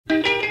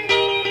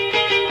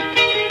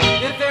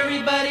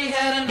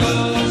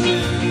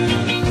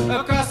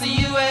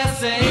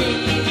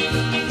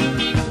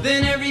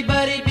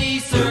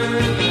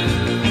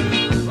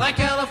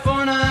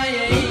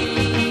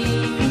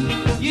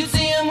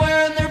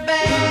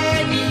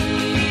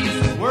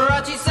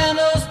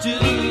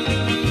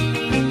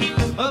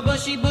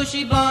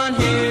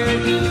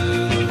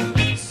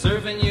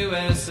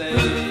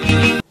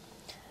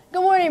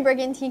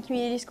Brigantine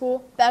Community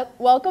School.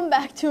 Welcome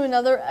back to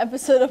another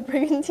episode of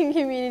Brigantine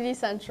Community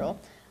Central.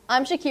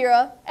 I'm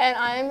Shakira. And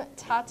I'm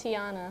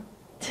Tatiana.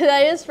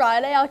 Today is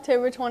Friday,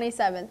 October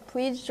 27th.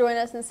 Please join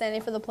us in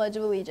standing for the Pledge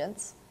of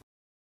Allegiance.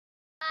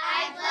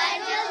 I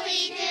pledge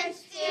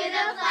allegiance to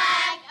the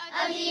flag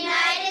of the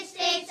United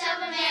States of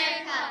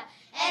America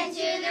and to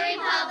the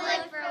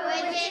republic for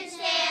which it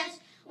stands,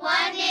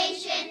 one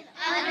nation,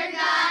 under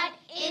God,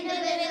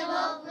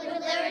 indivisible, with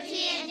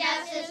liberty and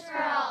justice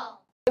for all.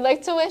 We'd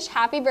like to wish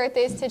happy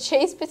birthdays to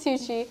Chase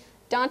Patucci,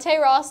 Dante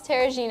Ross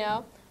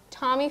Terragino,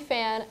 Tommy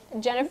Fan,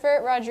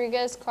 Jennifer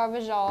Rodriguez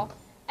Carvajal,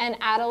 and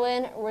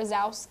Adeline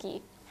Rozowski.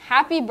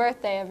 Happy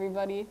birthday,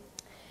 everybody.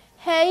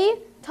 Hey,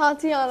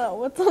 Tatiana,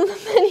 what's on the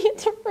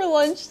menu for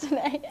lunch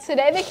today?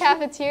 Today, the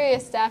cafeteria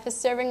staff is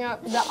serving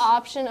up the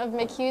option of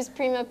McHugh's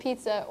Primo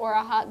Pizza or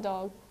a hot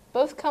dog.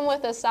 Both come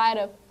with a side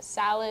of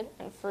salad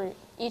and fruit.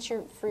 Eat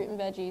your fruit and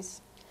veggies.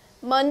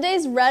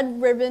 Monday's Red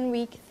Ribbon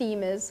Week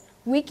theme is,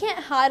 "We can't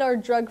hide our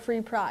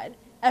drug-free pride."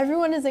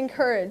 Everyone is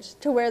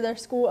encouraged to wear their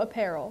school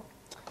apparel.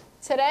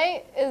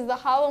 Today is the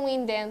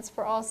Halloween dance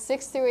for all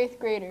 6th through 8th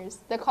graders.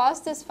 The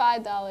cost is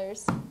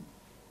 $5.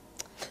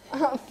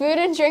 Food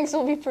and drinks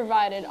will be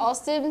provided. All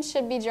students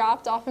should be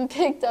dropped off and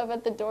picked up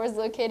at the doors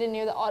located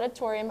near the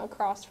auditorium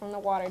across from the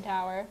water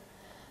tower.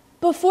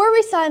 Before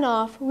we sign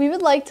off, we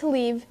would like to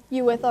leave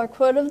you with our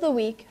quote of the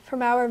week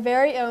from our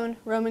very own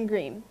Roman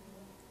Green.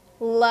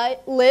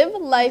 Live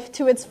life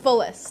to its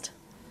fullest.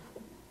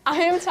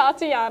 I am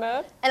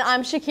Tatiana. And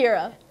I'm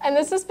Shakira. And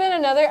this has been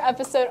another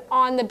episode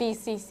on the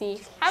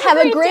BCC. Have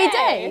a great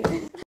day.